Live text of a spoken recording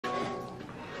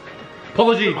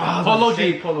Polo G,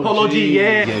 Polo G,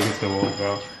 yeah.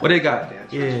 What they got?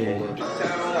 Yeah.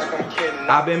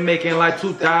 I've been making like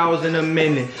 2,000 a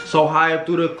minute, so high up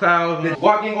through the clouds.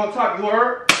 Walking on top, you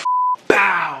heard?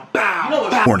 Bow, bow, you know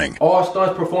bow. Warning. All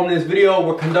stunts performed in this video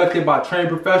were conducted by trained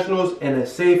professionals in a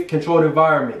safe, controlled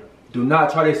environment. Do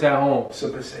not try this at home.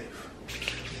 Super safe.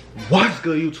 What's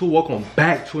good, YouTube? Welcome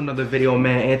back to another video,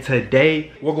 man. And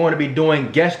today we're going to be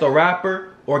doing guess the rapper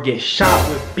or get shot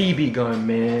with BB gun,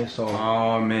 man. So,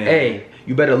 oh man, hey,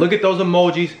 you better look at those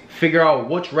emojis, figure out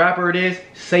which rapper it is,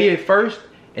 say it first,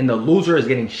 and the loser is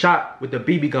getting shot with the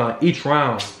BB gun each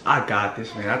round. I got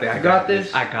this, man. I think I got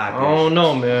this. I got this. I don't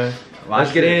know, man.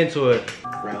 Let's get into it.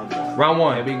 Round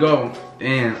one. Here we go.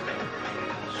 Damn.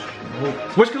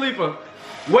 Wiz Khalifa.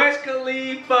 Wiz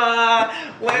Khalifa.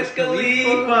 Wiz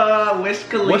Khalifa. Wiz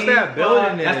Khalifa. What's that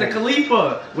building there? That's the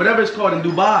Khalifa. Whatever it's called in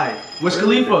Dubai. Wiz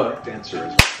Khalifa.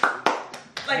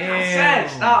 Like I said,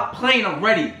 stop playing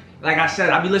already. Like I said,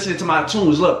 I be listening to my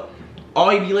tunes. Look,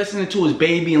 all you be listening to is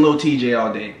Baby and Lil TJ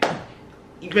all day.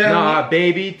 Nah,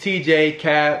 Baby, TJ,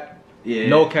 Cap. Yeah.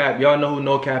 No Cap. Y'all know who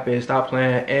No Cap is. Stop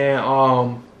playing. And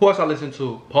who else I listen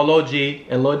to? Polo G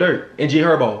and Lil Durk and G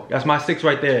Herbo. That's my 6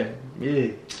 right there.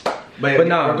 Yeah. But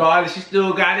nah, regardless, you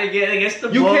still gotta get against the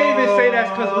ball. You can't even say that's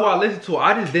because who I listen to.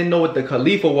 I just didn't know what the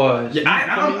Khalifa was. Yeah,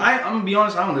 I'm gonna be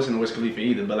honest, I don't listen to Wiz Khalifa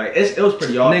either, but like it was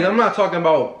pretty awesome. Nigga, I'm not talking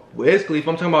about Wiz Khalifa,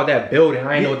 I'm talking about that building.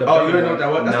 I ain't know what the building was. Oh, you didn't know what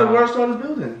that was? That's the world's tallest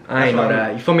building. I ain't know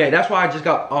that. You feel me? That's why I just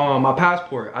got my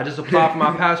passport. I just applied for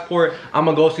my passport. I'm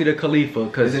gonna go see the Khalifa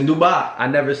because it's in Dubai. I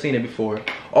never seen it before.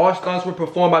 All stunts were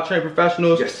performed by trained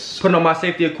professionals. Yes. Putting on my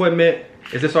safety equipment.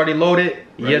 Is this already loaded?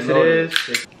 Yes, it is.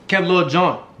 Kept Lil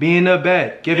Jon, be in the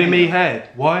bed, giving me head.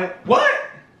 What? What?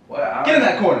 Get in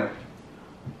that corner.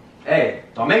 Hey,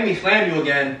 don't make me slam you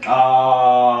again. Go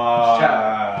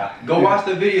watch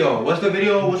the video. What's the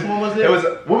video? Which one was it? It was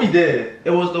what we did.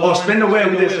 It was the one. Spin the wheel.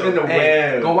 We did spin the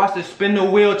wheel. Go watch the spin the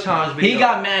wheel challenge video. He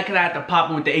got mad because I had to pop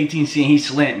him with the 18C and he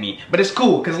slammed me. But it's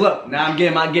cool, cause look, now I'm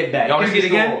getting my get back. Y'all wanna see it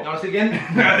again? Y'all wanna see it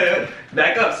again?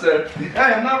 Back up, sir. Hey,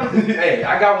 I'm not. Hey,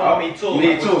 I got one on me too.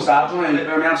 Me too. Stop playing.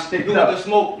 I'm sticked up. up. The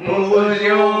smoke. Who is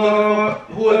yo?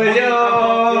 Who is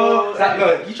yo? Stop.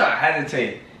 Look, you trying to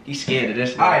hesitate. He's scared of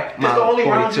this. Alright, this is the only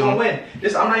round you gonna win.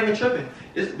 I'm not even tripping.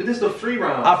 This is the free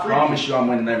round. I promise you I'm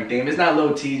winning everything. If it's not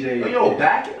Lil TJ. Yo,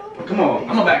 back it up. Come on.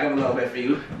 I'm gonna back up a little bit for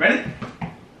you. Ready?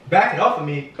 Back it up for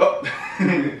me. Oh.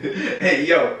 Hey,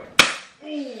 yo.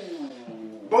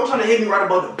 Bro trying to hit me right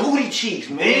above the booty cheeks,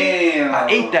 man. Damn. I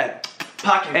ate that.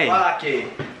 Pocket.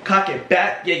 Cock it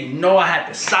back. Yeah, you know I had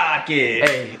to sock it.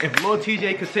 Hey, if Lil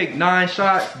TJ could take 9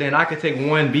 shots, then I could take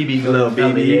 1 BB. Little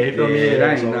BB. Yeah, you feel me? Yeah,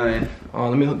 that ain't nothing.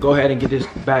 Let me go ahead and get this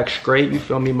back straight. You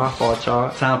feel me? My fault,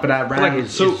 y'all. Time for that round. I feel like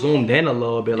it's zoomed in a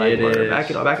little bit. Like, it is. Back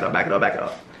it up, back it up, back it up, back it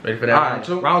up. Ready for that round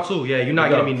 2? Round 2, yeah. You're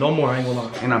not getting me no more. I ain't gonna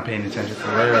lie. And I'm paying attention for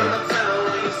real.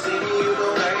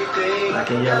 Black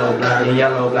and yellow, black and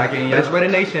yellow, black and yellow. That's Red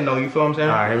Nation though. You feel what I'm saying?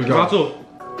 All right, here we go. Round 2.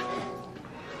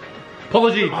 Polo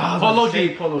G, Polo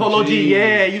G,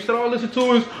 yeah. You said all I listen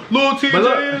to is Lil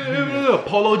TJ,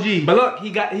 Polo G. But look,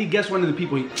 he guessed one of the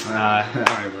people. Alright,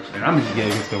 man, I'm just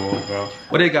getting against the wall, bro.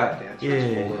 What they got?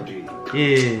 Yeah.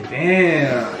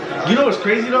 Damn. You know what's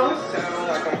crazy though?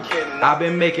 I've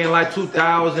been making like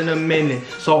 2,000 a minute,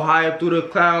 so high up through the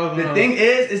clouds. The thing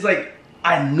is, it's like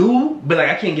I knew, but like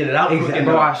I can't get it out. Exactly,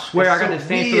 bro. I swear, I got the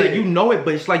same feeling. You know it,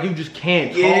 but it's like you just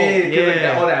can't talk. Yeah,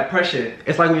 like all that pressure.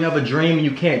 It's like when you have a dream and you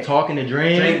can't talk in the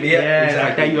dream. Yeah, exactly.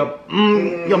 Like that. You up,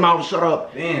 your mouth shut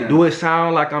up. Damn. Do it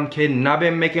sound like I'm kidding? I've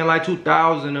been making like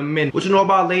 2,000 a minute. What you know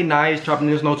about late nights, chopping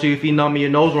this note to your feet, numb your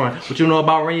nose run? What you know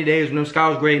about rainy days when them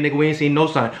skies gray, nigga? We ain't seen no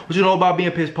sign. What you know about being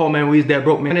pissed poor, man? We is dead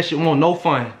broke, man. That shit won't no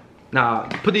fun. Nah,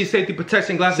 put these safety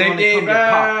protection glasses on and come to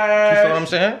pop. You feel what I'm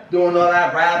saying? Doing all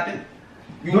that rapping.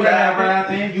 You do that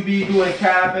rapping, you be doing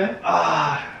capping.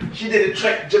 She did the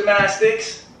trick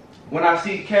gymnastics. When I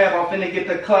see Kev, I'm finna get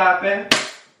the clapping.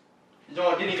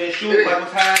 John didn't even shoot, like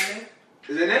what's happening?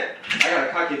 Isn't it? I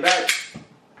gotta cock it back.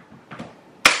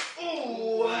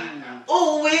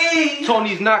 Ooh wee!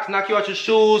 Tony's knocks, knock you out your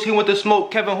shoes. He went to smoke,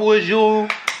 Kevin, who is you?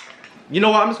 You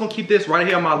know what, I'm just gonna keep this right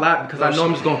here on my lap because I know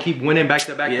I'm just gonna keep winning back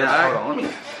to back to back. Hold on,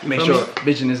 let me make sure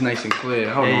vision is nice and clear.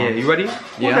 Hold on. Yeah, you ready?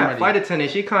 Yeah, I'm ready. Flight attendant,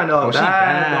 she kinda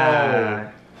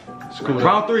bad. It's cool.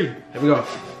 Round 3. Here we go.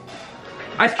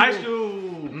 Ice Cube. Ice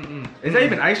Cube. Is that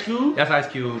even Ice Cube? That's Ice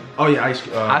Cube. Oh yeah, Ice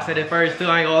Cube. I said it first too,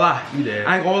 I ain't gonna lie. You did.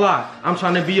 I ain't gonna lie. I'm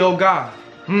trying to be your guy.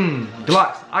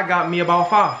 Glocks, I got me about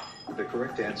 5. The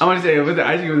correct answer. I want to say with the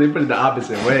ice cream, they put it the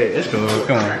opposite way. It's cool.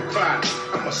 Come on.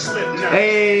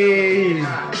 Hey, And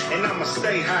I'ma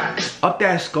stay high. up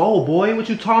that skull, boy. What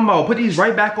you talking about? Put these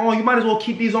right back on. You might as well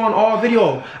keep these on all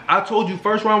video. I told you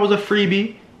first round was a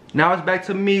freebie. Now it's back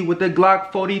to me with the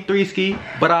Glock 43 ski,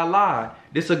 but I lied.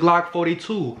 This is a Glock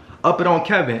 42. Up it on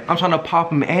Kevin. I'm trying to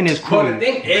pop him and his crew. Bro, the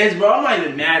thing is, bro, I'm not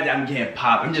even mad that I'm getting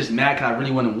popped. I'm just mad because I really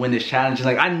want to win this challenge.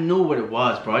 Like, I knew what it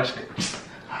was, bro.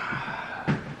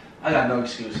 I got no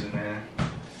excuses, man.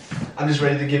 I'm just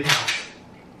ready to get popped.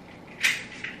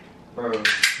 Bro.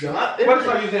 Yo, What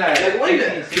are using that? Like, what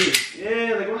 18C?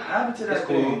 Yeah, like, what happened to that? That's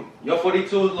cool. Your 42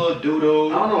 is a little doo-doo.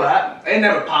 I don't know what happened. It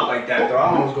never popped like that, though.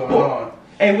 I don't know what's going on.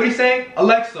 Hey, what he saying?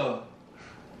 Alexa,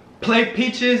 play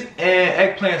Peaches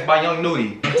and Eggplants by Young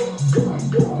Nudie.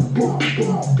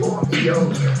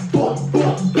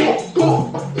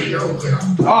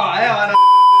 Oh, hell, I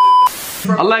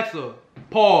know. Alexa,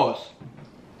 pause.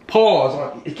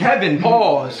 Pause. Kevin,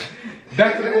 pause.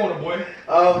 Back to the corner, boy.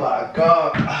 Oh my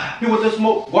god. He with the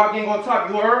smoke walking on top,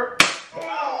 you heard?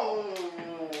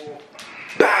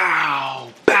 Bow,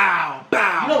 bow,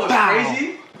 bow. You know what's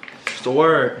crazy? It's the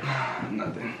word.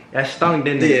 Nothing. That stung,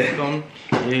 didn't it?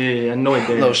 Yeah, I know it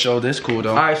did. Little show, this cool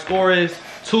though. Alright, score is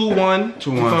 2-1. 2-1.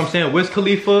 You know what I'm saying? Wiz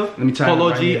Khalifa, Let me tie it Polo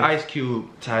right G, here. Ice Cube.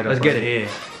 Tie it up Let's right get it here.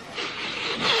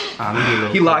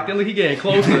 He He locked in, look, he getting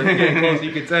closer. He getting closer,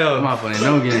 you can tell. I'm not funny,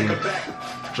 no game.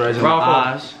 Dreads in my Ralph.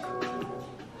 eyes.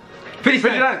 50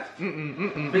 Cent.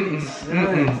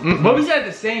 But we said at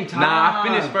the same time. Nah, I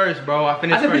finished first, bro. I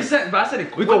finished I said 50 first. Cent, but I said it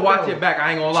We quick, go watch though. it back, I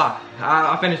ain't gonna lie.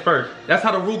 I finished first. That's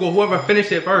how the rule go, whoever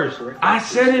finished it first. I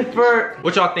said it first.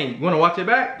 What y'all think? You wanna watch it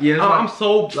back? Yeah, that's I'm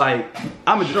so, like,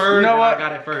 I'm sure you know that what? I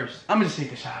got it first. I'm gonna just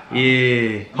take a shot.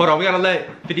 Yeah. Hold on, we gotta let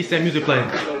 50 Cent music play.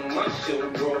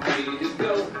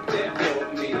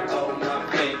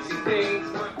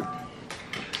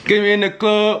 Get me in the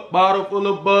club, bottle full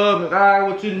of bub, and I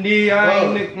what you need.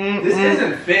 This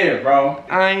isn't fair, bro.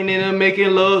 I ain't into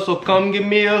making love, so come give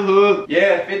me a hug.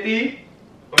 Yeah, 50.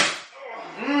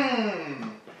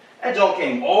 That joke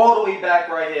came all the way back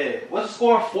right here. What's the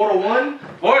score? 4-1?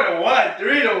 4-1,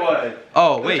 3-1.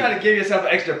 Oh, Don't wait. try to give yourself an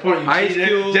extra point, you Ice cheater.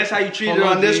 Cube, Just how you treated Polo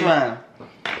on this G. round.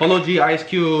 Polo G, Ice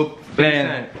Cube, 50 Man,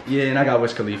 Cent. yeah, and I got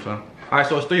Wiz Khalifa. Alright,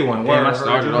 so it's 3-1. Damn, I Word,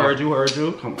 started off. heard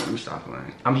you. Come on, let me stop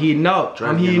playing. I'm heating up.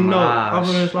 I'm heating up.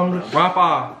 Round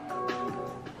 5.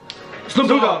 Snoop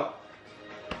Dogg.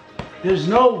 There's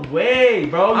no way,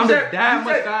 bro. I'm You said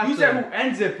faster. who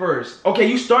ends it first. Okay,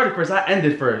 you started first. I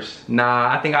ended first. Nah,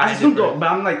 I think I I ended Snoop first. Dogg,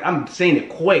 but I'm saying it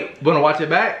quick. You wanna watch it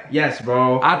back? Yes,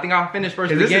 bro. I think I'll finish first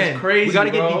 'Cause this again. is crazy, We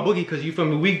gotta get bro. D-Boogie because you feel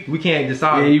me, we can't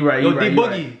decide. Yeah, you right, Yo, you right, you D-Boogie,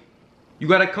 right. you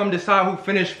gotta come decide who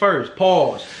finished first.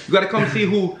 Pause. You gotta come see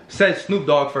who said Snoop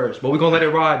Dogg first, but we gonna let it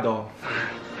ride though.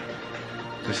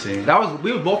 Let's see.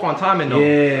 We was both on timing though.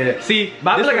 Yeah. See,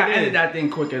 But I this feel like what I it ended is. that thing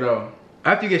quicker though.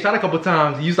 After you get shot a couple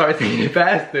times, you start saying it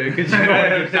faster because you don't want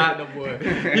to get shot no more.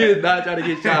 He is not trying to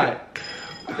get shot.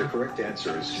 The correct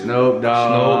answer is Snoop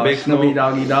Dogg. Snoop, big Snoopy Snoop.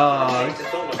 Doggy Dog.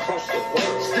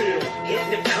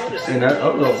 And that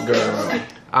upload girl.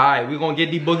 Alright, we're gonna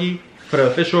get D-Boogie for the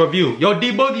official review. Yo,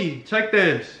 D-Boogie, check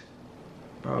this.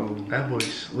 Bro, that boy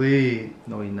sleep.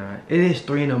 No, he not. It is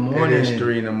 3 in the morning. It is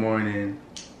 3 in the morning.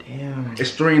 Damn.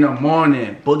 It's 3 in the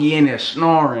morning. Boogie in there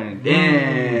snoring.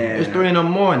 Damn. It's 3 in the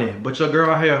morning, but your girl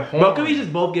out here home. Bro, can we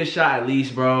just both get shot at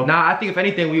least, bro? Nah, I think if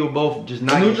anything, we were both just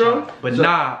not Neutral? get shot. But So-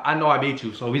 nah, I know I beat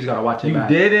you, so we just gotta watch it You back.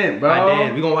 didn't, bro. I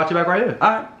did. We gonna watch it back right here.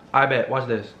 Alright. I bet. Watch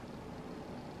this.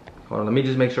 Hold on, let me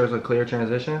just make sure it's a clear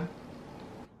transition.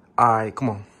 Alright, come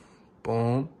on.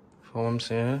 Boom. Know what I'm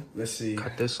saying? Let's see.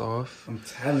 Cut this off. I'm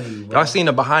telling you, bro. Y'all seen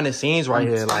the behind the scenes right I'm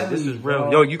here. Like, this telling is you, real.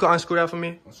 bro. Yo, you can unscrew that for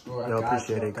me? Screw, I Yo, got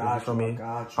appreciate you, it. I 'Cause got you feel you, me? I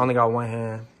got you. I only got one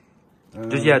hand.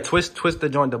 Just, yeah, twist the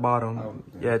joint at the bottom. Oh,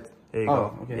 yeah, there you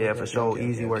go. okay, Yeah, okay, for sure. okay,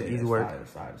 Easy okay, work, okay. easy It's work. fine,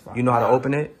 it's fine, it's fine. You know how to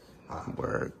open it?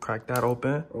 Word, crack that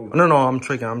open. Oh. No, I'm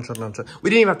tricking. We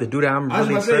didn't even have to do that. I'm I was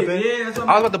really about to say, tripping. yeah, that's what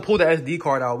I was about to pull the SD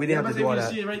card out. We didn't Yeah, have to I'm do all about to that.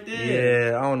 say, you see it right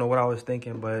there. Yeah, I don't know what I was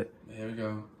thinking, but Here we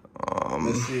go.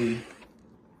 Let's see.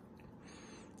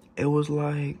 it was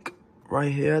like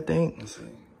right here, I think. Let's see.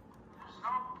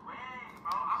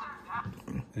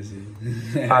 Let's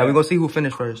see. All right, we're gonna see who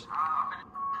finished first.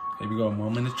 Here we go.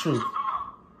 Moment of truth.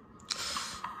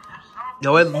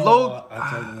 Yo, it low.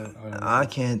 I I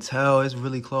can't tell. It's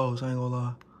really close. I ain't gonna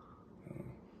lie.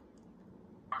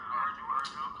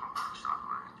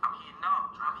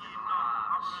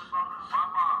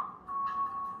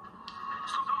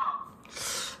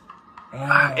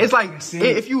 It's like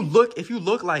if you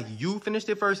look like you finished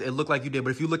it first, it looked like you did.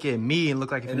 But if you look at me and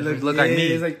look like you finished it look like me.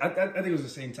 It's like, I think it was the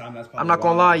same time. That's probably I'm not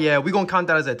gonna lie. Yeah, we gonna count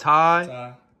that as a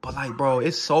tie. But like, bro,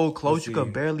 it's so close you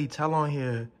could barely tell on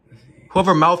here.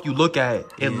 Whoever mouth you look at,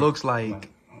 it looks like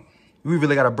we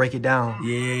really gotta break it down.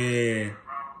 Yeah.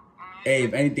 Hey,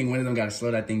 if anything, one of them gotta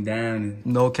slow that thing down.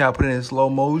 No cap, put it in slow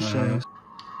motion.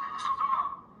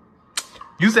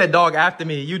 You said dog after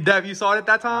me. You saw it at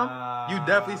that time? You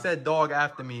definitely said dog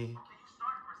after me.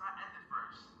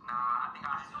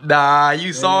 Nah,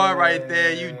 you saw it right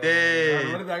there. You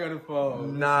did. What is that gonna fall?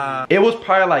 Nah. It was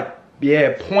probably like,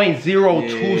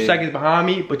 0.02 seconds behind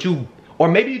me, but you, or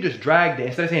maybe you just dragged it.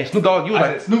 Instead of saying Snoop Dogg, you was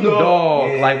like Snoop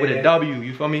Dogg, like with a W,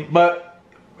 you feel me? But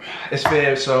it's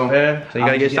fair, so. Yeah, so you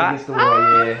gotta get shot. The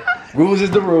wall, rules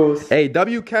is the rules. Hey,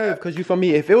 W Kev, cause you feel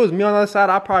me? If it was me on the other side,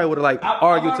 I probably would have like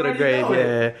argued to the grave.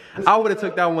 Yeah, I would have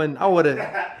took that one. I would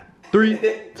have. 3,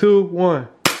 2, 1.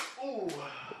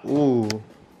 Ooh,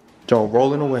 Joe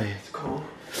rolling away. Cool.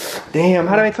 Damn,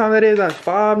 how many times that is? That's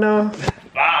 5 now.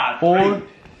 5, 4. 3.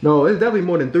 No, it's definitely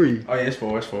more than 3. Oh yeah, it's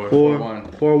 4. It's 4.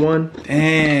 4-1. 4-1.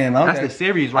 Damn, that's the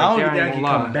series right there. I don't think I can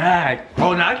come back.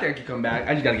 Oh no, I think I can come back.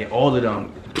 I just gotta get all of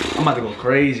them. I'm about to go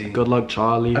crazy. Good luck,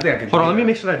 Charlie. I think I can. Hold on, let me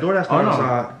make sure that door that's not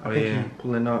outside. Oh yeah,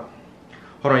 pulling up.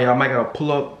 Hold on, y'all. I might gotta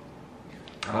pull up.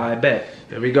 I bet.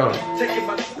 There we go.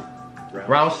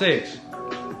 Round 6.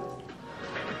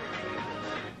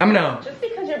 I'm down. Just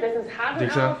because your business has an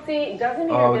Think so? LLC doesn't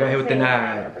mean Oh, we your got hit with the business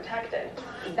nine. are protected.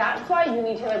 That's why you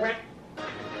need Taylor Brand.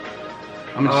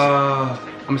 I'm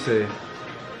gonna say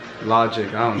Logic.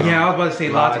 I don't know. Yeah, I was about to say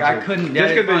Logic. I couldn't.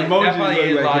 Just because the emojis that probably look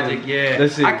is like Logic. him. Yeah.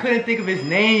 Let's see. I couldn't think of his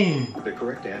name. The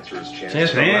correct answer is Chance.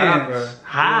 Chance the Rapper.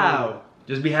 How?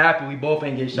 Just be happy we both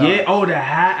ain't get shot. Yeah. Oh, the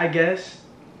hat, I guess.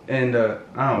 And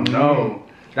I don't know.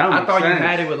 I thought you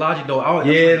had it with Logic though.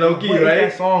 Yeah, low key, what right?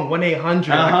 That song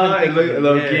 1-800.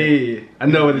 Low key. I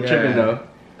know what the tripping though.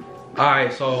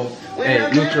 Alright, so hey,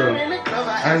 neutral.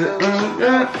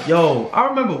 Yo, I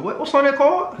remember what song that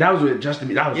called? That was with Justin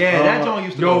Bieber. That was that song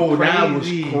used to go crazy. That was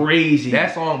crazy.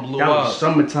 That song blew that up. Was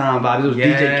summertime vibes. It was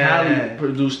DJ Khaled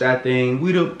produced that thing.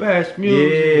 We the best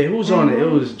music. Yeah, who was on it? It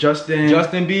was Justin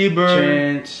Bieber.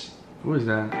 Chance. Who is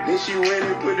that? Then she went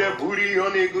and put that booty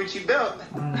on that Gucci belt.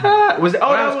 Was it?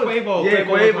 Oh, that was Quavo. Yeah,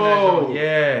 Quavo.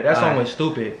 Yeah, that song was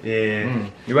stupid. Yeah.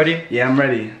 You ready? Yeah, I'm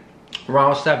ready.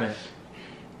 Round 7.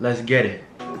 Let's get it.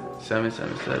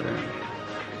 777.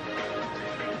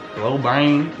 Low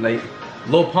brain, like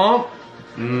Lil Pump.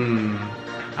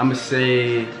 I'ma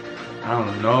say, I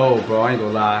don't know, bro. I ain't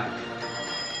gonna lie.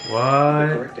 The What?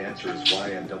 correct answer is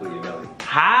YNW Melly.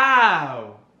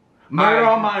 How? Murder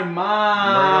on My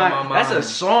Mind. That's a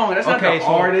song. That's not the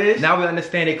artist. Now we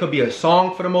understand it could be a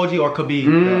song for the emoji or it could be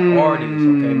the artist.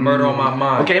 Okay, Murder on My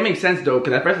Mind. Okay, it makes sense though,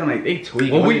 because at first I'm like, they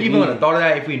tweak. Well, we even would have thought of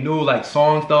that if we knew like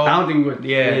songs though. I don't think we would.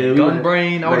 Yeah, Gun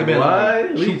Brain. I would have been what?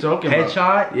 like, What are you talking about?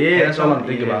 Headshot. Yeah, that's all I'm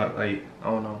thinking about. Like, I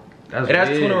don't know. That's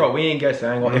 2 in a row. We ain't guessing.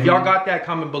 I ain't gonna. If y'all got that,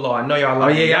 comment below. I know y'all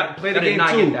like. Oh yeah, y'all play the game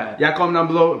too. Y'all comment down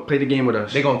below. Play the game with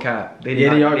us. They gonna cap. They They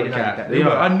are did gonna not cap. cap. They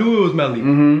are. I knew it was Melly.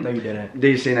 No, you didn't.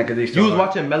 They just saying that because they. You was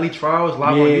watching Melly Trials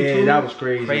live on YouTube. Yeah, that was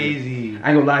crazy. Crazy. I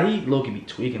ain't gonna lie, he low-key be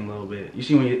tweaking a little bit. You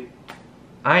see when you.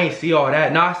 I ain't see all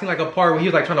that. No, I seen like a part where he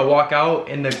was like trying to walk out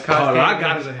in the costume. Hold on, I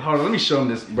got it. Hold on, let me show him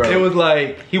this, bro. It was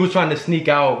like he was trying to sneak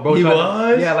out, bro. He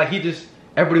was? Yeah, like he just.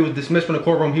 Everybody was dismissed from the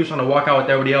courtroom. He was trying to walk out with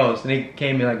everybody else, and they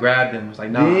came and like grabbed him. It was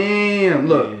like, nah. Damn,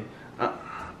 look.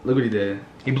 Look what he did.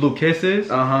 He blew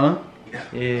kisses. Uh-huh.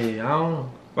 Yeah, I don't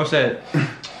know. What's that? Yeah,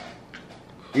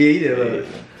 he did. Look.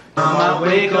 I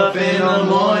wake up in the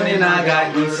morning, I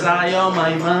got Esai on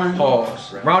my mind.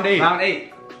 Pause. Round 8. Round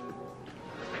 8.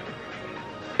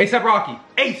 ASAP Rocky.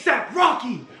 ASAP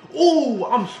Rocky. Ooh,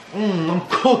 I'm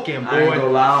cooking, boy. I ain't gonna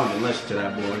lie, I don't even listen to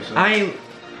that boy. So.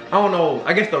 I don't know.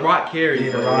 I guess The Rock carried.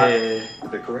 Yeah, The The Rock. Rock. Yeah.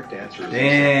 The correct answer is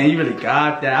Damn, you really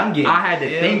got that. I'm getting. I had to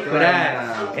think for that.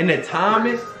 now. And the time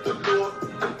is.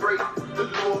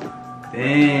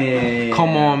 Damn.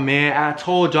 Come on, man. I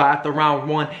told y'all after round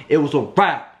 1, it was a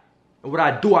wrap. And what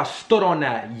I do, I stood on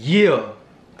that. Yeah.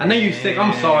 I know you sick.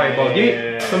 I'm sorry, bro.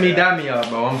 For me, dab me up,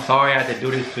 bro. I'm sorry I had to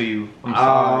do this to you. I'm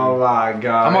sorry. Oh my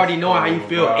god. I'm already knowing how you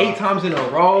feel. Bro. 8 times in a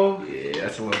row. Yeah,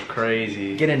 that's a little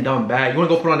crazy. Getting done bad. You wanna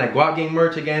go put on that Glock Gang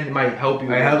merch again? It might help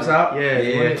you. It helps out? Yeah.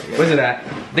 Yeah. Where's it at? I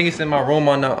think it's in my room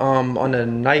on the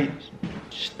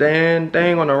nightstand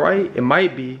thing on the right. It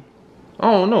might be.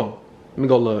 I don't know. Let me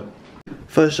go look.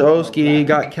 For Showski,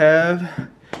 got Kev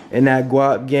and that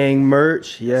Guap Gang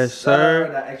merch. Yes, sir.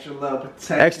 That extra love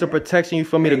protection. Extra protection, you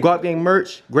feel me? The Guap Gang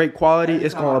merch, great quality.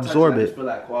 It's gonna absorb it. For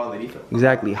that quality.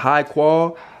 Exactly, high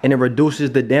qual, and it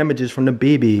reduces the damages from the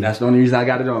BB. That's the only reason I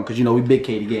got it on, because you know we big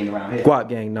Katie gang around here. Guap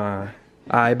Gang, nah.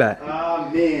 I bet. Oh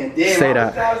man, damn. Say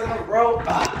that. 8 times in a row.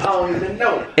 I don't even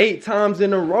know. 8 times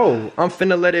in a row. I'm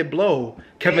finna let it blow.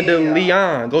 Kevin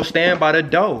DeLeon, go stand by the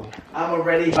dough. I'm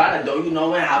already by the door, you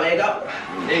know when how they go.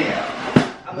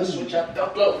 Damn. I'ma switch up the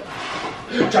flow.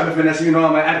 Trying to finesse, you know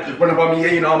I'm gonna run up on me,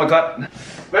 yeah, you know I'm a cut.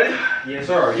 Ready? Yes,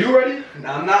 sir. You ready? No,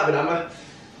 I'm not, but I'm a.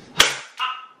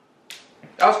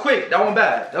 That was quick. That wasn't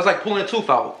bad. That was like pulling a tooth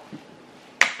out.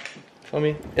 Feel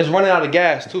me? It's running out of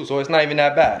gas too, so it's not even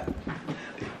that bad.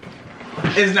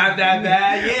 It's not that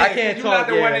bad, yeah. I can't you're talk,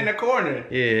 not the one in the corner.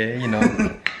 Yeah, you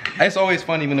know. It's always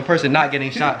funny when the person not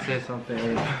getting shot says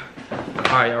something.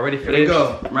 Alright, y'all ready for Here we this?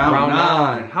 go. Round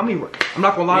 9. How many? I'm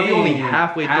not gonna lie, we only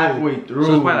halfway through.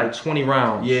 So it's probably like 20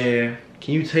 rounds. Yeah.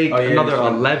 Can you take another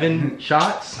 11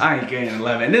 shots? I ain't getting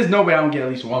 11. There's no way I'm gonna get at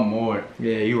least one more.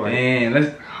 Yeah, you right. Man,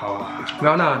 let's. Oh.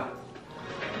 Round 9.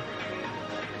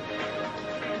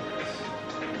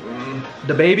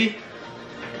 The baby.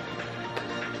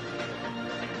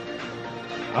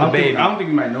 I don't think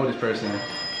you might know this person.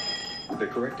 The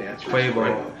correct answer is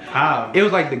Quavo. How? It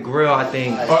was like the grill, I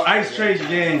think. Or Ice Trace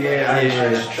again, Ice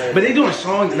Trace. But they doing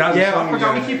songs. That was a Yeah, song I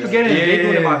forgot. We keep forgetting. They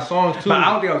doing it by songs too. But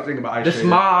I don't think I was thinking about Ice The Trace.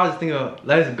 smile, I was thinking of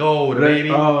Let's Go, the baby.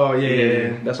 Oh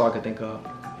yeah. That's all I could think of.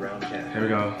 round 10. Here we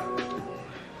go.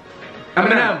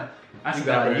 Eminem. That's You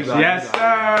got it, you got it, yes, you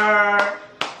got sir.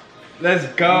 Let's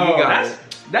go. You got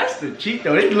That's the cheat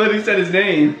though. They literally said his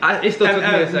name. It still took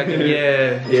me a second.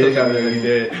 Yeah. Yeah, they got me really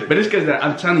did. But it's because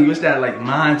I'm telling you, it's that like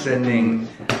mindset thing.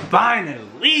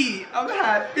 Finally, I'm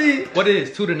happy. What is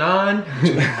it, 2 to 9?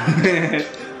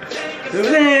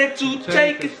 To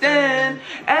take it then,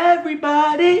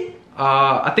 everybody.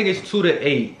 I think it's 2 to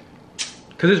 8.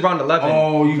 Cause it's round 11.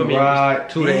 Oh, you feel me? right.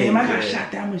 2 to 8. Damn, I got yeah.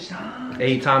 shot that much time.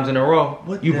 8 times in a row.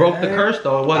 What You the broke the heck? curse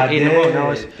though. It wasn't I 8 in a row. Now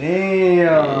it's. did.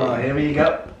 Damn. Here we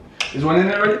go. Is one in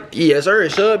there already? Yes, sir.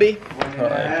 It should be.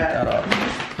 Damn,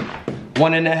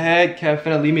 One in the head. Kev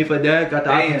finna leave me for dead. Got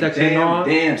the eye protection on.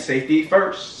 damn. Safety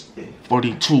first.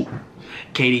 42.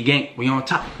 Katie Gang, we on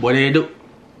top. What did it do?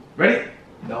 Ready?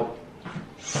 Nope.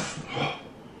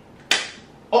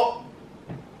 Oh.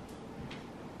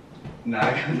 Nah,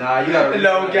 you gotta.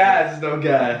 no gas, no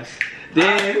gas.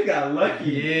 Damn, you got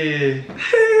lucky.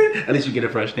 Yeah. At least you get a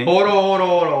fresh thing. Hold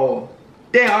on.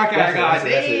 Damn, okay, I got it.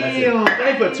 Damn.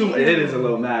 They put too much. It is a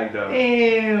little mag though.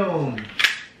 Damn.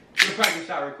 Get a practice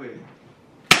shot real quick.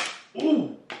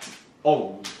 Ooh.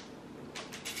 Oh.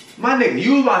 My nigga,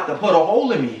 you about to put a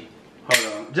hole in me.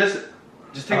 Hold on. Just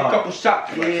take a couple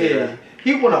shots. Yeah.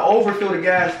 He wanna overfill the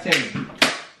gas tank.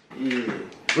 Yeah.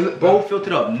 Bro, filled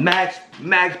it up. Max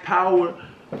power.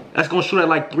 That's gonna shoot at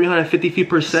like 350 feet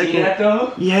per second. See that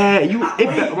though? Yeah,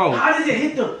 bro. How does it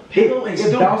hit the pillow and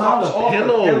still bounce off the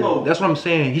pillow? That's what I'm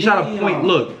saying. He shot a point.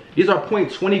 Look, these are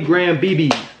 .20 gram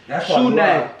BBs. That's shooting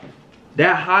at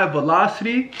that high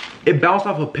velocity. It bounced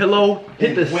off a pillow,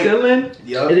 hit the ceiling,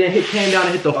 and then came down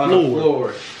and hit the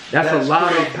floor. That's a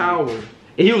lot of power.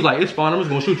 And he was like, "It's fine. I'm just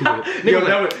gonna shoot you with it." Yo,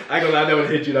 I ain't gonna lie, that would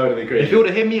hit you. That would have been crazy. If it would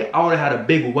have hit me, I would have had a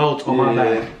big welt on my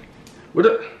back.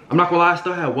 I'm not gonna lie, I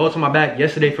still had welts on my back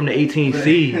yesterday from the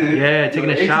 18C. Yeah, taking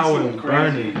a shower and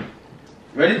burning.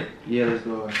 Ready? Yeah, let's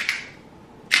go.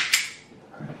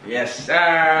 Yes,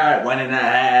 sir.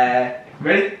 1.5.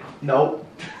 Ready? Nope.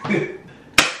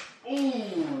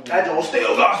 Ooh, that joint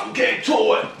still got some kick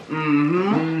to it.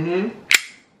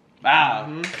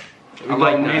 Wow. I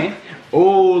like that.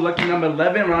 Oh, lucky number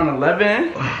 11, round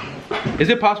 11. Is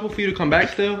it possible for you to come back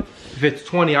still? If it's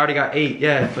 20, I already got 8.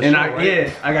 Yeah, for And sure, I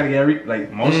right? I gotta get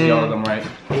like most of y'all of them right.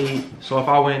 8. So if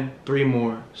I win 3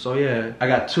 more, so yeah. I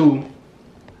got 2.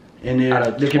 And Out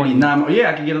of there could 20. be 9 more.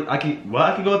 Yeah, I could go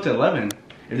up to 11.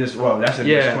 If this, well, that's if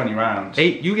it's 20 rounds.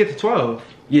 8, you get to 12.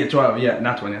 Yeah, 12. Yeah,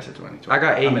 not 20. I said 20. 12. I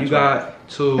got 8. I meant You 12. got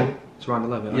 2. It's around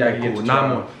 11. Yeah, I Okay, can get cool. to 9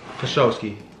 12. more. For sure,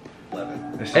 Ski.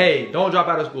 11. Hey, don't drop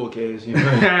out of school, kids. You know?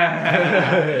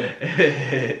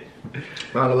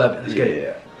 Round 11. Let's get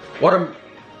it. What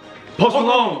Post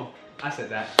Malone. I said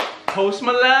that. Post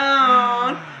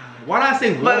Malone. Why did I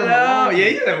say water Malone? Malone? Yeah,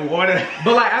 you said water.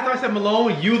 But like after I said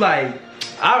Malone, you like.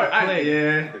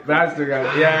 Yeah, but I still got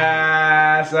it.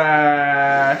 Yes,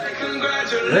 sir.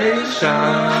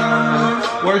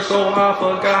 Congratulations. Worked so hard,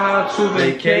 forgot how to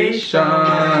vacation.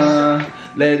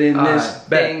 Letting this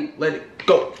thing, let it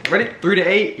go. Ready? 3 to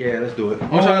 8? Yeah, let's do it. I'm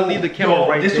trying to leave the camera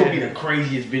right this there. will be the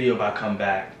craziest video if I come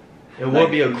back. It will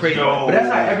be a crazy. Yo. But that's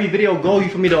how every video go. You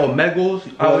feel me? The Omegals.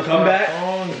 I will come back?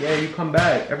 Yeah, you come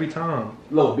back every time.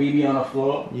 Little BB on the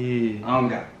floor. Yeah. I don't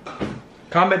got.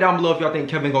 Comment down below if y'all think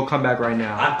Kevin gonna come back right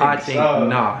now. I think so.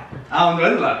 Not. I don't know.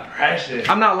 There's a lot of pressure.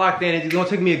 I'm not locked in. It's gonna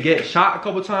take me to get shot a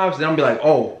couple times. Then I'm be like,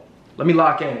 oh, let me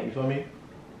lock in. You feel me?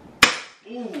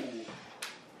 Ooh.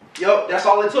 Yo, that's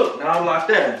all it took. Now I'm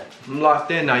locked in. I'm locked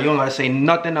in now. You don't gotta say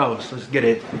nothing else. Let's get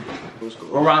it.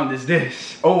 What round is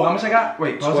this? Oh, how much I got?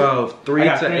 Wait, 12. 3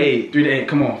 to 8. 3 to 8.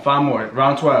 Come on, 5 more.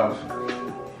 Round 12.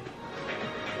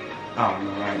 I don't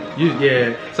know, right?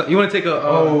 Yeah. So you wanna take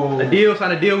a deal? Sign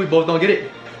a deal? We both don't get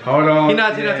it. Hold on. He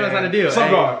not trying to sign a deal.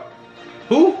 Some guard.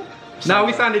 Who? Nah,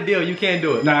 we signed a deal. You can't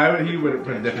do it. Nah, he would have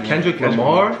put it differently. Kendrick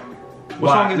Lamar?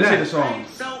 What song is that? Let's hear the song.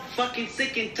 So fucking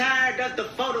sick and tired of the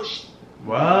photo.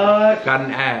 What? Got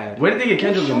an ad. Where did they get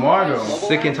Kendrick Lamar though?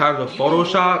 Sick and tired of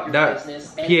Photoshop. That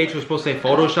PH was supposed to say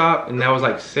Photoshop, and that was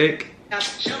like sick. I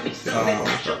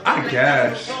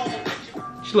guess.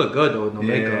 She look good though with no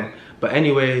makeup. But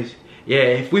anyways, yeah.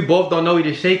 If we both don't know, we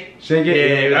just shake it.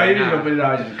 Yeah, I like, just gonna put it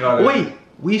out. Just got it. Wait,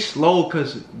 we slow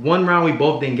because 1 round we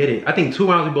both didn't get it. I think 2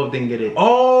 rounds we both didn't get it.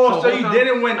 Oh, so you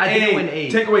didn't win 8. I didn't win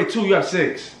 8. Take away 2, you have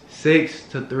 6. 6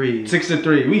 to 3. 6 to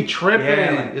 3. We tripping.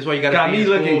 Yeah, that's why you gotta got me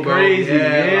looking bro. crazy.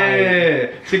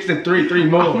 Yeah. Like, 6 to 3, 3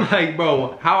 more. I'm like,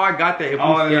 bro, how I got that if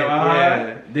we skipped?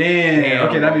 Yeah. Damn.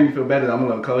 Okay, that made me feel better. I'm a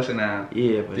little closer now.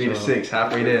 Yeah, but 3 to 6,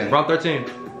 halfway there. Round 13.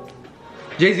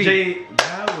 Jay-Z.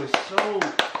 That was so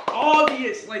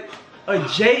obvious. Like a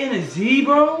J and a Z,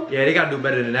 bro. Yeah, they gotta do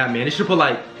better than that, man. They should put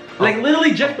like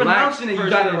literally just pronouncing it, you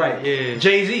got it right. Yeah.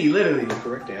 Jay-Z, literally. The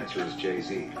correct answer is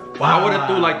Jay-Z. Wow. I would have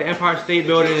threw like the Empire State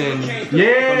Building and and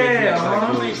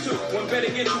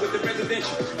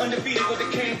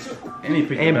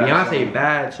Beyonce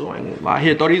bad too. I ain't gonna lie.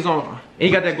 Here, throw these on. And he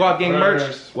got that Glock Gang merch.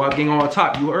 Glock Gang on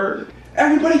top. You heard?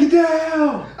 Everybody get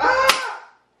down.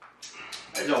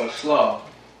 That joint was slow.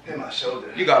 Hit my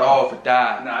shoulder. You got all for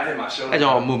that. Nah, I hit my shoulder. That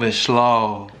joint moving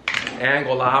slow. And I ain't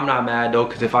gonna lie, I'm not mad though,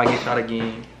 cause if I get shot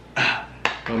again,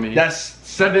 that's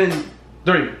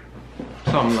 7-3.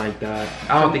 Something like that.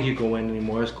 I don't think you can win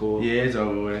anymore. It's cool. Yeah, it's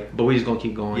over with. But we just gonna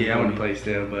keep going. Yeah, I want to play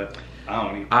still, but I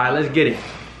don't even. Alright, let's get it.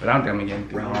 But I don't think I'm getting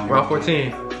through. Round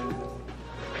 14.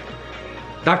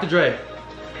 Dr. Dre.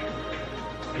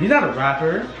 He's not a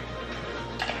rapper.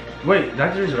 Wait,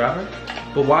 Dr. Dre's a rapper?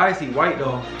 But why is he white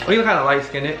though? Oh, he look kind of light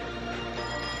skinned.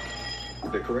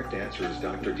 The correct answer is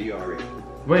Dr. Dre.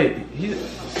 Wait, he's.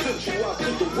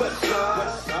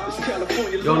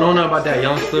 You don't know nothing about that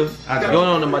youngster? You don't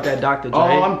know nothing about that Dr. Dre?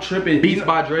 Oh, I'm tripping. Beats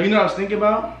by Dre? You know what I was thinking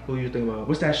about? Who you thinking about?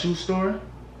 What's that shoe store?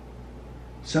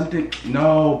 Something.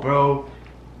 No, bro.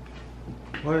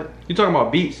 What? You talking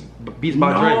about Beats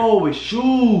by Dre? No, it's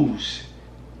shoes.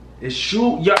 It's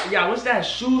shoe. Yeah, what's that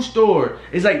shoe store?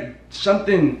 It's like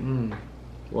something.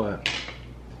 What?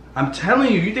 I'm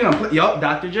telling you, you think I'm playing? Yup,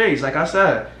 Dr. J's, like I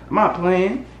said. I'm not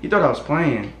playing. You thought I was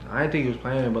playing. I didn't think he was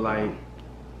playing, but like,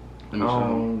 I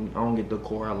don't get the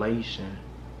correlation.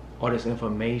 All this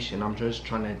information, I'm just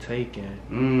trying to take in.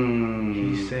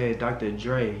 He said Dr.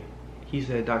 Dre. He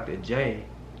said Dr. J.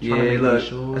 Yeah, look,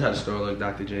 that's how the store look,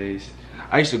 Dr. J's.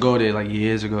 I used to go there like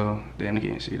years ago. Damn, I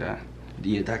can't see that.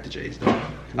 Yeah, Dr. J's though.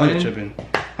 I was tripping.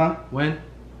 Huh? When?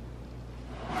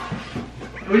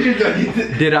 What you doing?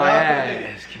 Did I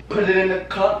ask? Put it in the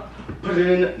cup. Put it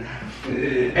in the...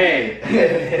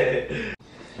 Hey.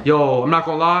 Yo, I'm not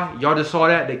gonna lie. Y'all just saw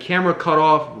that. The camera cut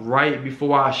off right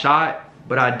before I shot.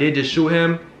 But I did just shoot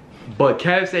him. But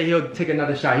Kev said he'll take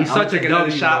another shot. He's such a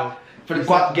W shot for the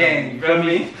Glock gang. You feel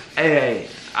me? Hey,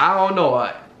 I don't know.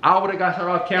 I would have got shot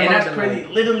off camera. And that's pretty,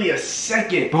 literally a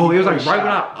second. Bro, it was like right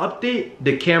when I upped it,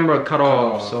 the camera cut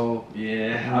off. So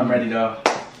yeah, I'm ready though.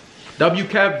 W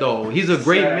Kev though, he's a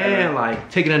great man,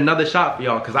 like taking another shot for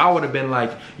y'all. Cause I would have been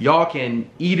like, y'all can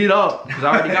eat it up. Cause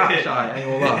I already got a shot, I ain't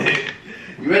gonna lie.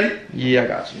 You ready? Yeah, I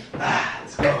got you.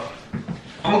 Let's go.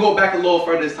 I'm gonna go back a little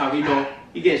further this time, you know.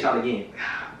 You getting shot again.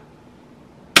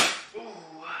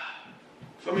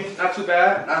 For me, not too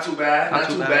bad. Not too bad. Not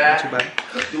too bad.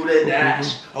 Do the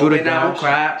dash. Do the dash.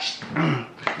 Crash.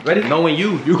 Ready? Knowing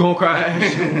you gonna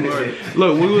crash.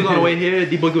 Look, when we was on the way here,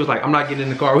 D-Boogie was like, I'm not getting in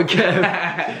the car with Kev.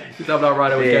 He thought about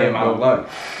riding with Kev. My luck.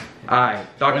 Alright,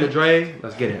 Dr. Dre,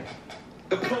 let's get it.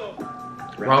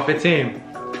 Round 15.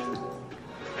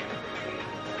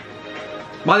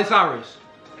 Miley Cyrus.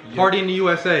 Party in the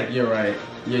USA. You're right.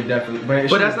 You're definitely.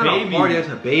 But that's not a party, that's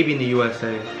a baby in the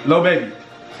USA. Lil Baby.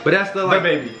 But that's the like.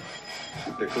 Lil Baby.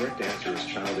 The correct answer is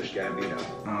Childish Gambino.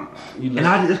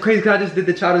 And it's crazy because I just did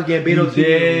the Childish Gambino too.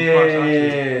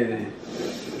 Yeah.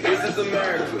 This is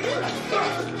America.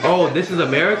 Oh, This Is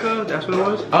America? That's what it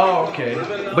was? Oh, okay.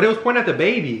 But it was pointing at the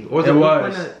baby. Or It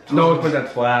was. No, it was pointing at the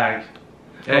flag.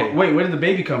 Hey. Oh, wait, where did the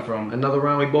baby come from? Another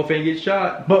round, we both ain't get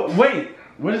shot. But wait,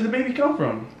 where does the baby come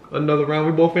from? Another round,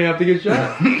 we both ain't have to get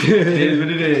shot. It is what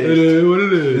it is. It is what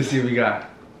it is. Let's see what we got.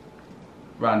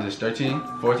 Round is 13,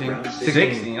 14,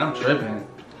 16. I'm tripping.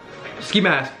 Ski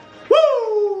mask.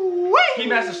 Woo! Ski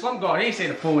Master Slump God. He ain't say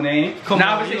the full name. Come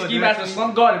now on, if it you say gonna Ski do that Master to me?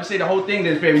 Slump God, if it say the whole thing,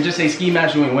 then it's fair. If just say Ski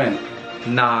Master, you ain't win.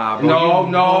 Nah, bro. No,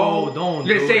 you, no. Don't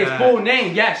You didn't do say that. his full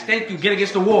name. Yes, thank you. Get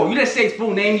against the wall. You didn't say his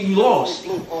full name. You lost.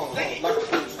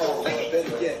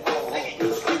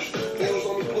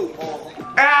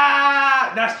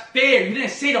 Ah, that's fair. You didn't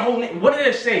say the whole name. What did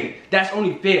it say? That's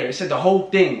only fair. It said the whole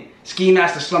thing. Ski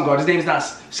Master Slump God. His name is not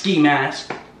Ski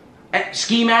Mask.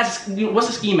 Ski Mask? What's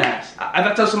a ski mask? If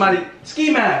I tell somebody ski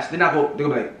mask, they're gonna be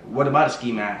like, what about a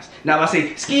ski mask? Now if I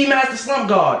say Ski Master Slump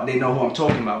God, they know who I'm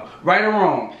talking about. Right or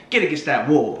wrong, get against that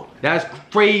wall. That's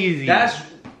crazy.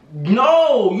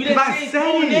 No, you didn't say his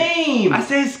full name. I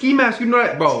said Ski Mask, you know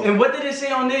that, bro. And what did it say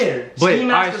on there? But Ski alright,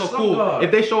 Master so Slump cool. God.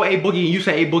 If they show A Boogie and you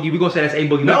say A Boogie, we gonna say that's A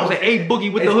Boogie. We No. gonna say A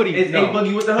Boogie with the hoodie. It's A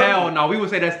Boogie with the hoodie. Hell no, we would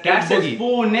say that's A That's his Boogie.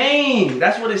 full name.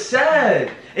 That's what it said.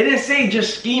 It didn't say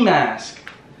just Ski Mask.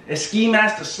 It's Ski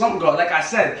Master Slump God. Like I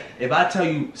said, if I tell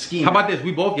you Ski How Mask. about this?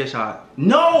 We both get shot.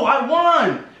 No, I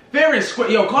won. Fair and square.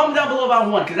 Yo, comment down below if I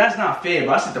won, because that's not fair,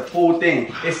 bro. I said the full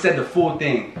thing. It said the full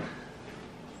thing.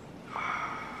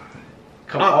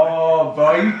 Come on,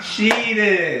 bro. You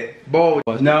cheated. Bro, No,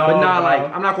 but nah, bro.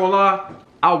 like, I'm not gonna lie.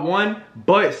 I won,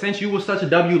 but since you was such a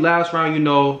W last round, you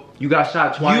know, you got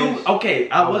shot twice. Okay,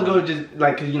 I was going to just,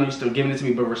 like, because, you know, you're still giving it to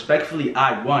me, but respectfully,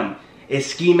 I won. It's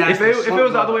Ski Master. If it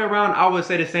was the other way around, I would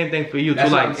say the same thing for you, too.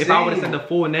 That's what Like, I'm if I would have saying. said the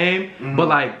full name, but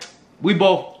like, we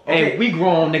both, Okay. hey, we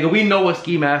grown, nigga. We know what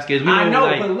Ski Mask is. We know, I know,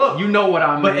 like, but look. you know what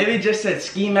I mean. But if it just said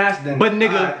Ski Mask, then. But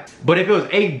nigga, but if it was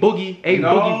A Boogie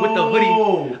with the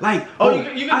hoodie, like, Oh, you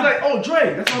could be like, oh,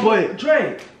 Dre. That's my boy,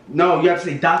 Dre. No, you have to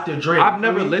say Dr. Dre. I've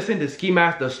never listened to Ski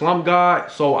Mask, the Slump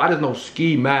God, so I just know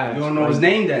Ski Mask. You don't know his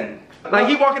name then. Like,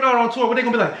 he walking out on tour, what they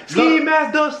gonna be like? Ski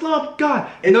Mask, the Slump God.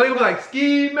 And they gonna be like,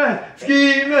 Ski Mask,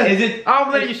 Ski Mask. Is it?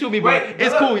 I'm letting you shoot me, bro. Wait,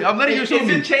 It's cool. I'm letting you shoot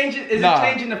me. Is it Nah.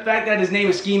 changing the fact that his name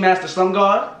is Ski Master Slump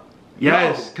God?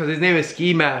 Yes, because his name is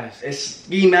Ski Mask. It's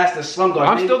Ski Master Slump God.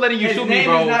 I'm still letting you His shoot me, name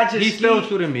bro. is not just He's still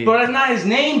shooting me. Bro, that's not his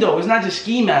name though. It's not just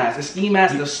Ski Mask. It's Ski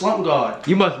Master Slump God.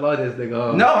 You must love this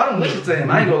nigga. No, I don't listen to him.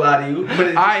 I ain't gonna lie to you. But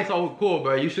it's Alright, so cool,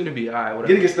 bro. You shooting me. Alright, get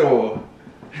whatever. against the wall.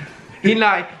 He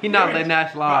not letting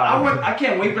that slide. I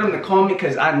can't wait for them to call me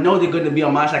because I know they're gonna be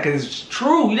on my side because it's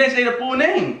true. You didn't say the full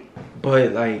name.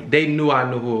 But like, they knew I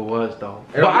knew who it was though.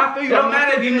 But I feel you. It don't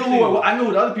matter if you knew who it was. I knew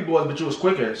who the other people was, but you was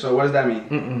quicker. So what does that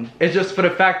mean? It's just for the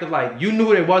fact of like, you knew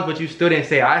who it was, but you still didn't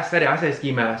say it. I said it. I said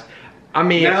Ski Mask. I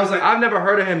mean, Yeah, I was like- I've never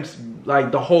heard of him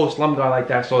like the whole Slum God like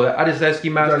that. So I just said Ski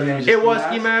Mask. So his name is It Ski was Mask?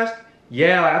 Ski Mask.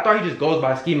 Yeah, like, I thought he just goes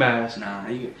by Ski Mask. Nah,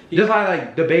 Just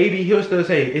like the baby, he'll still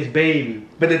say it's baby.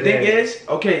 But the thing Yeah. is,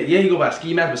 okay, yeah, he go by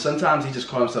Ski Mask, but sometimes he just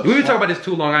call himself. We been Slump. talking about this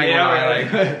too long. I ain't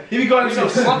gonna lie. Like, he be calling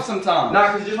himself Slump sometimes. nah,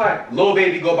 cause just like Lil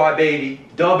Baby go by Baby,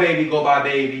 Da Baby go by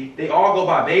Baby. They all go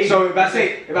by Baby. So if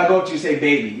I go up to you say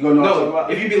baby, you gonna know what I'm talking No,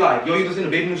 about? if you be like, yo, you listen to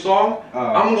Baby new song,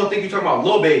 I'm gonna think you talking about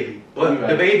Lil Baby. But Right.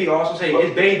 the baby also say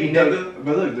it's baby, nigga.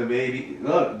 But look, the baby,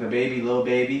 little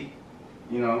baby,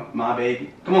 you know, my baby.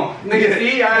 Come on, Nigga, see,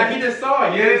 he just saw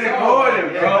it. You didn't record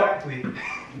it, bro. Exactly.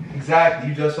 Exactly,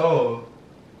 you just saw it.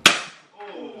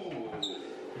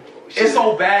 It's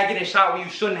so bad getting shot when you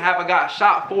shouldn't have. I got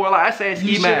shot for, like I said,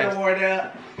 Ski Mask. wore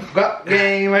that. Got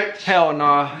game, right? Hell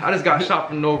nah, I just got shot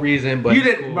for no reason. But You it's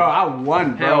didn't, cool. bro. I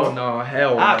won, bro. Hell no,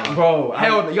 hell no. Bro,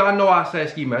 Hell, y'all know I said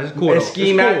Ski Mask. It's cool. It's though. Ski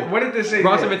It's Mask. cool. What did this say?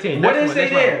 Round there? 17. What Next did it one, say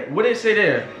next there? What did it say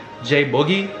there? J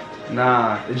Boogie.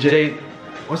 Nah, J.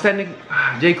 What's that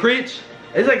nigga? J Critch.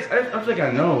 It's like I feel like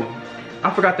I know. I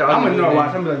forgot the other I'm gonna know. name.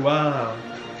 Watch. I'm gonna be like, wow.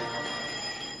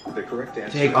 The correct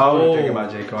answer J. is Oh, think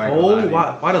about J. Cole. I ain't gonna lie to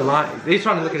Oh, you. why the line? They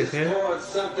trying to look at his hair.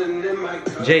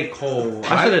 J. Cole.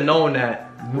 I should have known that.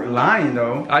 Lying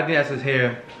though. I think that's his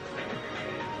hair.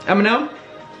 Eminem?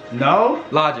 No,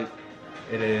 Logic.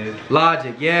 it is.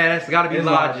 Logic. Yeah, that's gotta be It's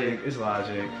Logic. It's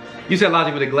Logic. You said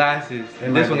Logic with the glasses.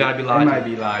 It This might one gotta be Logic. It might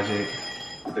be Logic.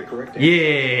 the correct answer.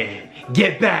 Yeah.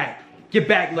 Get back. Get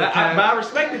back, look. But I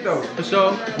respect it though. For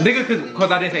sure. Nigga,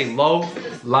 cause I didn't say low.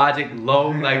 Logic, low.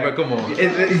 Like, bro, come on.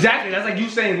 Exactly. That's like you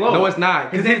saying low. No, it's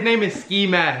not. Cause his name is Ski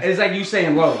Mask. It's like you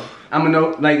saying low. I'm gonna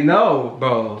know. Like no,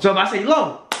 Bro. So if I say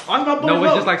low, I'm my boy. No, low.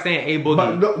 it's just like saying A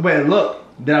Boogie. But look,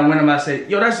 then I went and I said,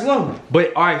 yo, that's low.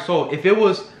 But alright, so if it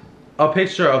was a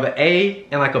picture of an A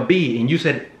and like a B and you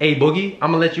said A Boogie,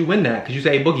 I'm gonna let you win that because you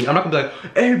say A Boogie. I'm not gonna be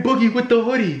like A Boogie with the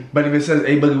hoodie. But if it says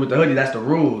A Boogie with the hoodie, that's the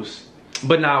rules.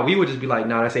 But nah, we would just be like,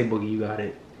 nah, that's A Boogie, you got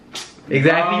it.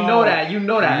 Exactly, you know that, you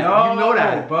know that, No, you know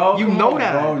that, bro. You Come know on,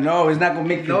 that, bro. No, it's not gonna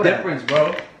make know the that. difference,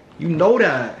 bro. You know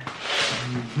that.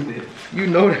 You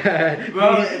know that.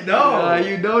 Bro, no. Nah,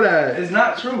 you know that. It's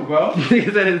not true, bro.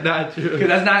 Nigga said it's not true. Cause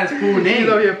that's not his full He's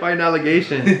over name. here fighting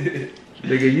allegations.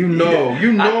 Nigga, you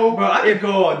know. Bro, I could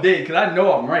go all day because I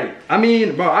know I'm right. I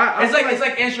mean, bro, it's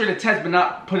like answering the test but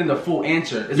not putting the full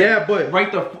answer. It's yeah, like, but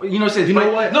right you know what it says. You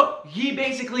know what? Look, he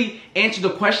basically answered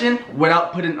the question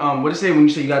without putting what does it say when you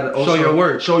say you got to show your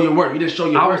work. Show your work. You didn't show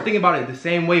your work. I was thinking about it the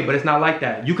same way, but it's not like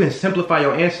that. You can simplify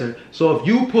your answer. So if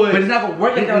you put, but it's not gonna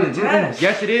work like that on the test.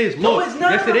 Yes, it is. Look, No, it's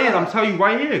not. Yes, it is. I'm telling you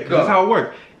right here, because that's how it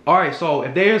works. All right, so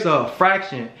if there's a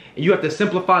fraction and you have to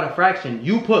simplify the fraction,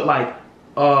 you put like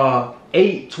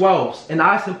 8/12, and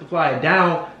I simplify it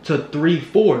down to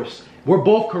 3/4. We're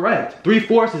both correct.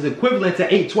 3/4 is equivalent to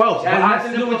 8/12. But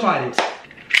I simplified it.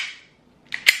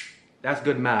 That's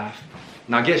good math.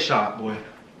 Now get shot, boy.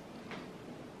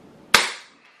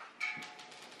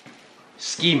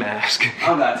 Ski mask.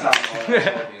 I'm not talking about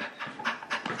that.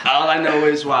 All I know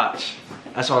is watch.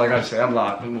 That's all I gotta say. I'm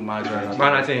locked. I'm my drive.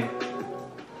 Round 19.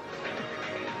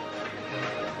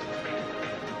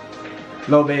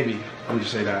 Lil Baby. I'm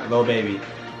just say that. Lil Baby.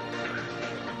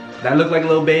 That looked like a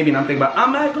little baby, and I'm thinking about,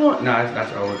 I'm not going. Nah,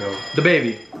 that's old though. The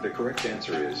Baby. The correct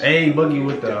answer is Hey Boogie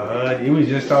with the hood. He was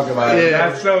just talking about it. Yeah.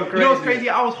 That's so crazy. You know what's crazy?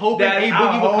 I was hoping A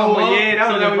Boogie would come up, yeah, that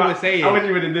so was that we would say I it. wish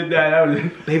you would have did that. That was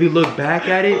Baby, look back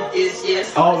at it.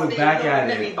 Oh, look back at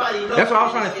it. That's what I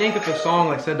was trying to think if the song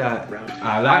like said that. Last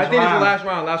I think round. it's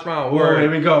the last round. Word,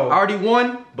 here we go. I already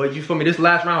won, but you feel me? This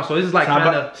last round, so this is like It's trying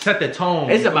about- to set the tone.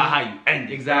 It's about how you end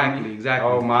it. Exactly.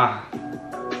 Oh my.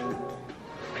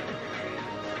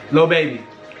 Lil Baby.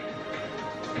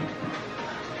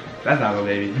 That's not Lil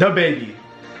Baby. The Baby.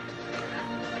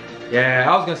 Yeah,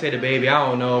 I was gonna say The Baby. I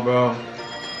don't know, bro.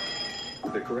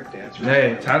 the correct answer.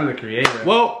 Hey. Tyler the Creator.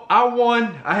 Well, I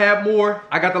won. I had more.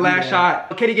 I got the last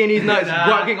shot. Katie getting these nuts.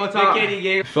 Glock getting on top. Katie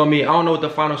game. Feel me? I don't know what the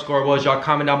final score was. Y'all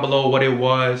comment down below what it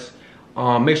was.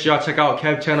 Make sure y'all check out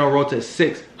Kev channel, road to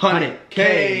 600K,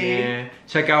 man.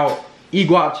 Check out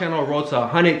Eguap channel, road to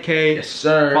 100K. Yes,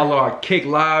 sir. Follow our Kick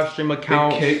live stream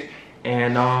account. Kick.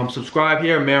 And subscribe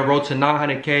here, man. Road to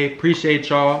 900K. Appreciate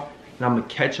y'all. And I'm gonna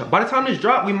catch up. By the time this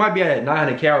drop, we might be at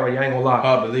 900K already. I ain't gonna lie.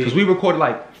 I believe. Because we recorded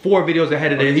like 4 videos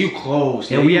ahead of this. You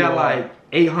close. And we had like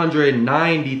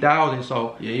 890,000.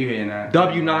 So Yeah, you hitting that.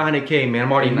 W 900K, man.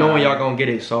 I'm already knowing y'all gonna get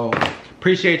it. So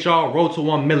appreciate y'all. Road to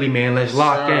 1 milli, man. Let's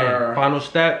lock in. Final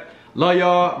step. Love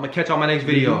y'all. I'm gonna catch y'all my next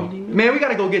video. Man, we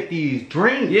gotta go get these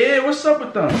drinks. Yeah, what's up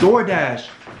with them? DoorDash.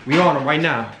 We on them right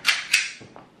now.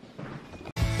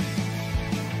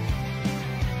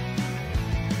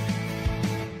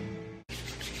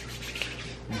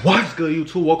 What's good,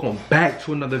 YouTube? Welcome back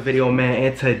to another video, man.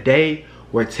 And today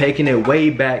we're taking it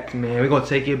way back, man. We're gonna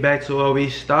take it back to where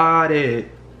we started.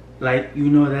 Like, you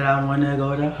know that I wanna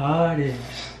go the hardest.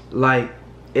 Like,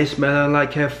 it's smelling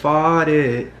like it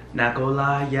farted. Not gonna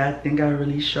lie, yeah, I think I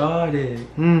really shorted.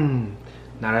 Nah,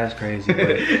 that's crazy.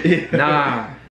 But nah,